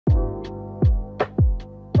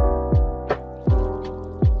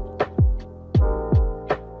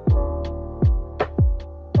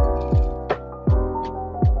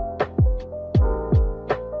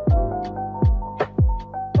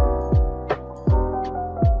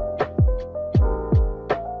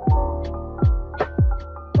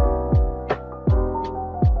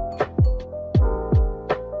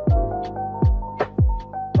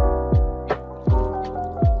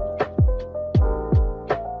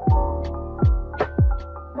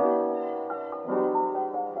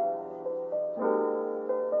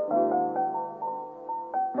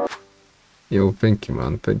Yo, thank you,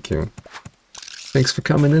 man. Thank you. Thanks for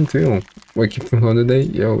coming in too. Working from holiday?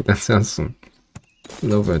 Yo, that's awesome.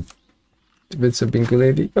 Love it. Vince a bingo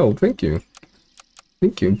lady? Yo, thank you.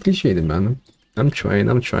 Thank you. Appreciate it, man. I'm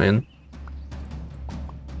trying.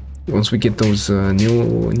 Once we get those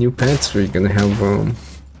new pets, we're gonna have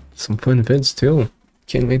some fun vids too.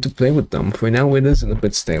 Can't wait to play with them. For now, it is a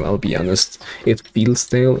bit stale, I'll be honest. It feels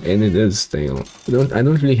stale, and it is stale. I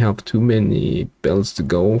don't really have too many builds to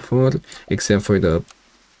go for, except for the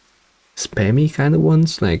spammy kind of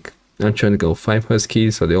ones. Like, I'm trying to go 5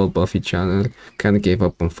 huskies, so they all buff each other. Kind of gave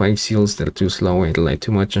up on 5 seals, they're too slow, and rely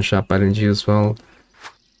too much on sharp RNG as well.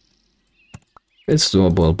 It's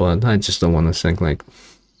doable, but I just don't want to sink like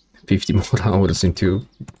 50 more hours into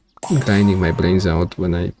grinding my brains out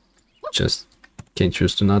when I just can't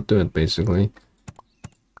choose to not do it, basically.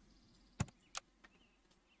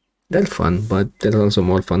 They're fun, but there's also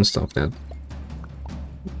more fun stuff that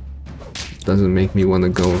doesn't make me want to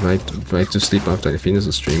go right to sleep after I finish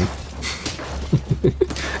the stream.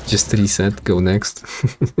 Just reset, go next.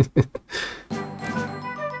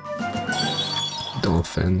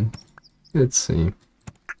 Dolphin. Let's see.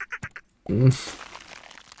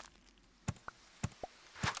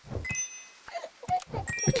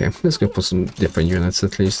 Okay, let's go for some different units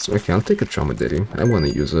at least. Okay, I'll take a dromedary. I want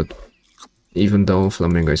to use it. Even though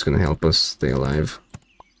Flamingo is going to help us stay alive.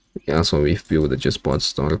 Yeah, so if we would have just bought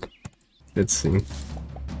Stork. Let's see.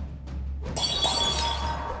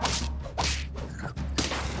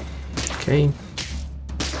 Okay.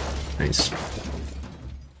 Nice.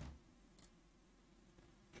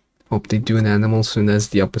 Hope they do an animal soon as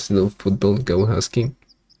the opposite of football. Go Husky.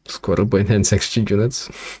 Squirrel by enhance extra units.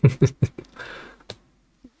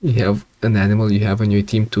 You have an animal you have on your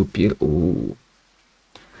team to appear. Oh.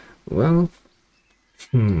 Well.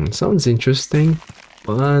 Sounds interesting.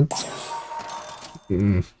 But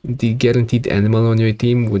the guaranteed animal on your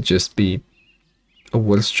team would just be a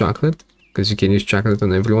worse chocolate, because you can use chocolate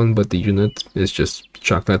on everyone, but the unit is just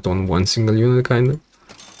chocolate on one single unit, kind of.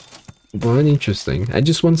 But interesting. I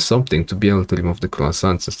just want something to be able to remove the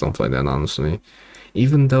croissants and stuff like that, honestly.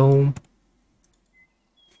 Even though...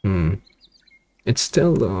 it's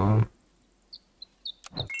still,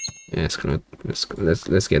 yeah, screw it.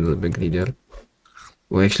 Let's get a little bit greedier.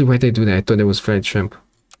 Well, actually, why'd I do that? I thought it was fried shrimp.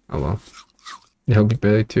 Oh well. That would be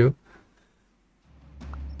better too.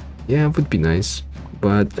 Yeah, it would be nice.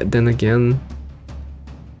 But then again...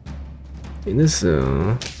 it is,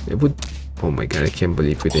 it would... oh my god, I can't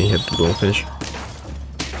believe we didn't have the goldfish.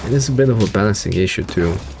 It is a bit of a balancing issue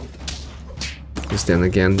too. Because then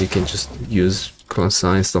again, you can just use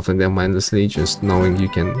croissant and stuff like that mindlessly, just knowing you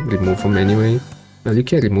can remove them anyway. Well, you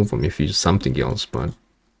can remove them if you use something else, but...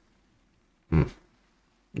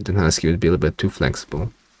 then Husky would be a little bit too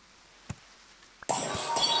flexible.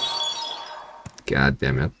 God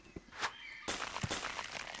damn it.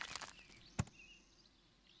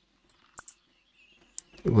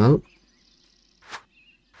 Well...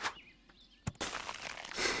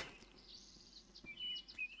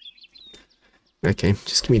 okay,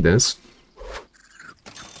 just give me this.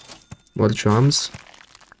 More drums.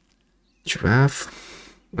 Giraffe.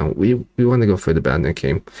 No, we want to go for the bad.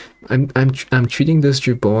 Okay, I'm treating this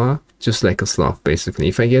Jerboa just like a sloth, basically.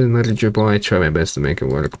 If I get another Jerboa, I try my best to make it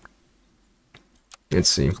work. Let's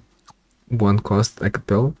see. 1 cost like a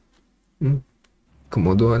pill.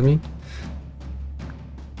 Komodo army.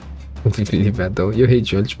 Really bad though. Yo, hey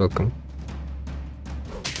George, welcome.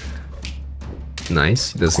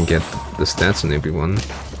 Nice. He doesn't get the stats on everyone.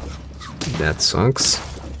 That sucks.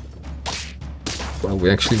 Well, we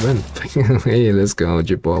actually win. Hey, let's go.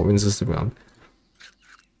 Jerboa wins this round.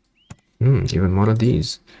 Even more of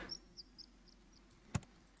these.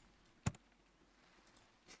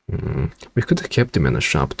 We could have kept him in a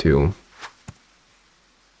shop too.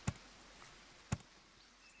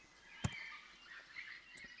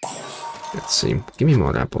 Let's see. Give me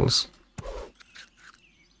more apples.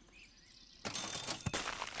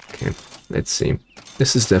 Okay, let's see.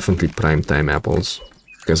 This is definitely prime time apples,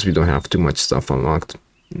 because we don't have too much stuff unlocked.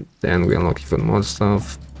 Then we unlock even more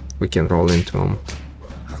stuff. We can roll into them.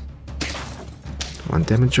 1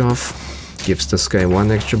 damage off. Gives this guy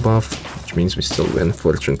 1 extra buff, which means we still win,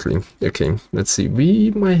 fortunately. Okay, let's see.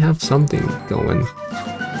 We might have something going.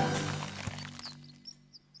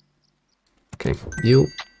 Okay, you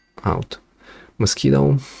out.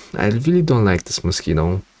 Mosquito. I really don't like this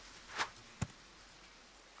mosquito.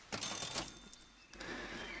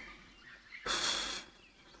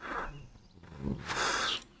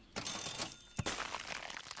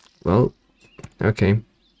 Well, okay.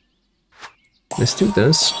 Let's do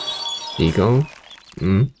this. Here you go.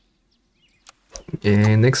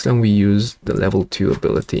 And next time we use the level 2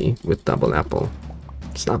 ability with double apple.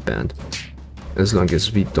 It's not bad. As long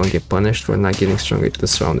as we don't get punished for not getting stronger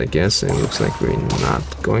this round, I guess. And it looks like we're not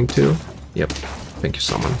going to. Yep. Thank you,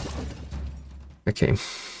 someone. Okay.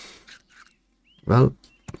 Well,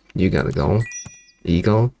 you gotta go.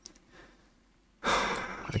 Eagle.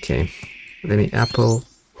 Okay. Let me apple.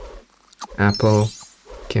 Apple.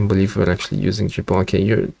 Can't believe we're actually using Jerboa.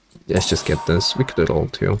 Okay, let's just get this. We could roll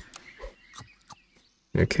too.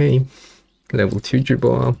 Okay. Level 2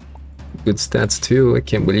 Jerboa. Good stats too. I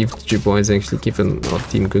can't believe Jerboa is actually giving our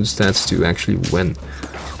team good stats to actually win.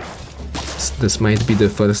 This might be the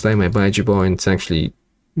first time I buy Jerboa and it's actually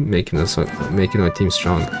making our team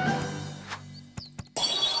strong.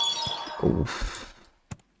 Oof.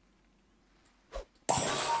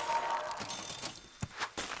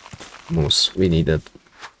 Moose, we need it.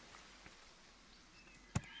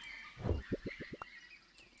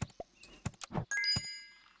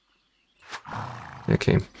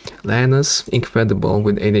 Okay, Lannis, incredible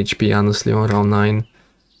with 8 HP honestly on round 9.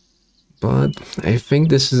 But I think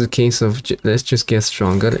this is a case of let's just get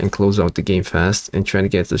stronger and close out the game fast and try to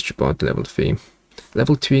get this Jerboa to level 3.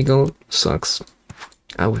 Level 2 Eagle sucks.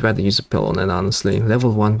 I would rather use a pill on it honestly.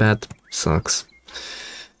 Level 1 Bat sucks.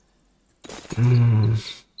 I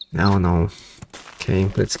don't know. Okay,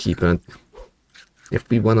 let's keep it. If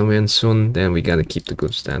we want to win soon, then we gotta keep the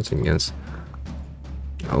good stats, I guess.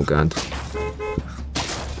 Oh god.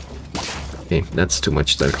 Okay, that's too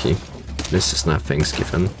much turkey. This is not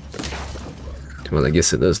Thanksgiving. Well, I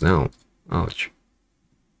guess it is now. Ouch.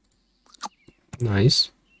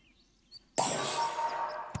 Nice.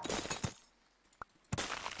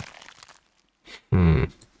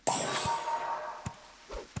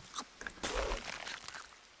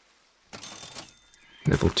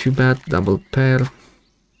 Level 2 Bat, double pair.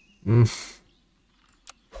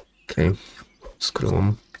 Okay, screw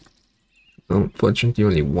 'em. Unfortunately,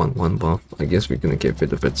 only one buff. I guess we're gonna get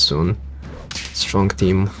rid of it soon. Strong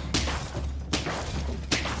team.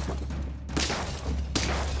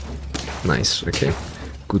 Nice, okay.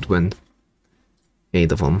 Good win.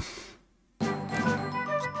 8 of them.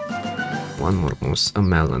 One more moose. A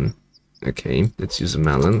melon. Okay, let's use a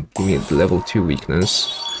melon. Give me a level 2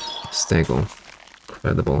 weakness. Stego.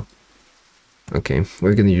 Incredible. Okay,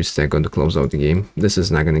 we're gonna use Stego to close out the game. This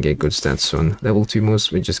is not gonna get good stats soon. Level 2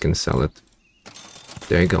 moose, we're just gonna sell it.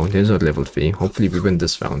 There you go, there's our level 3. Hopefully we win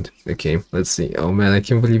this round. Okay, let's see. Oh man, I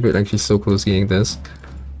can't believe we're actually so close getting this.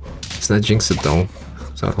 Let's not jinx it though.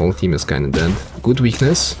 So our whole team is kinda dead. Good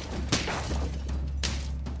weakness.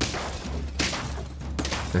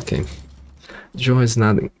 Okay. Joe is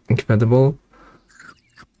not incredible.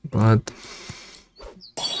 But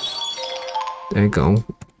there you go.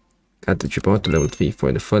 Got the Jerboa to level 3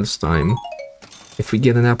 for the first time. If we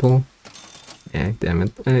get an apple... Yeah, damn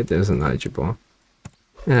it. There's another Jerboa.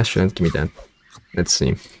 Yeah, sure, give me that. Let's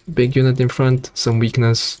see. Big unit in front, some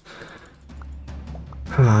weakness.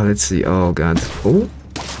 Let's see. Oh god. Oh!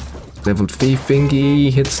 Level 3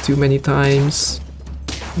 thingy hits too many times.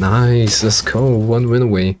 Nice, let's go. 1 win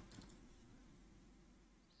away.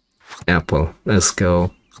 Apple, let's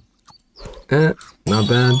go. Not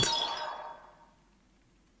bad.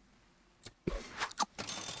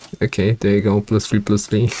 Okay, there you go,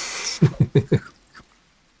 +3/+3.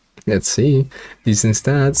 Let's see. Decent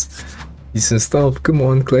stats. Decent stuff. Come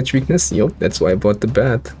on, clutch weakness. Yup, that's why I bought the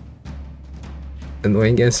bat.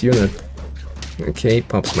 Annoying ass unit. Okay,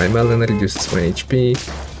 pops my melon, reduces my HP.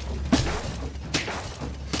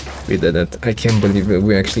 We did it. I can't believe it.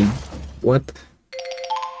 We actually... What?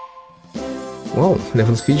 Wow,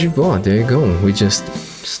 level 3 Jerboa, there you go. We just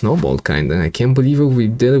snowballed kinda. I can't believe it. We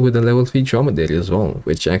did it with a level 3 dromedary as well,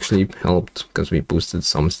 which actually helped because we boosted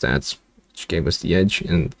some stats, which gave us the edge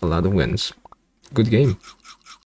and a lot of wins. Good game.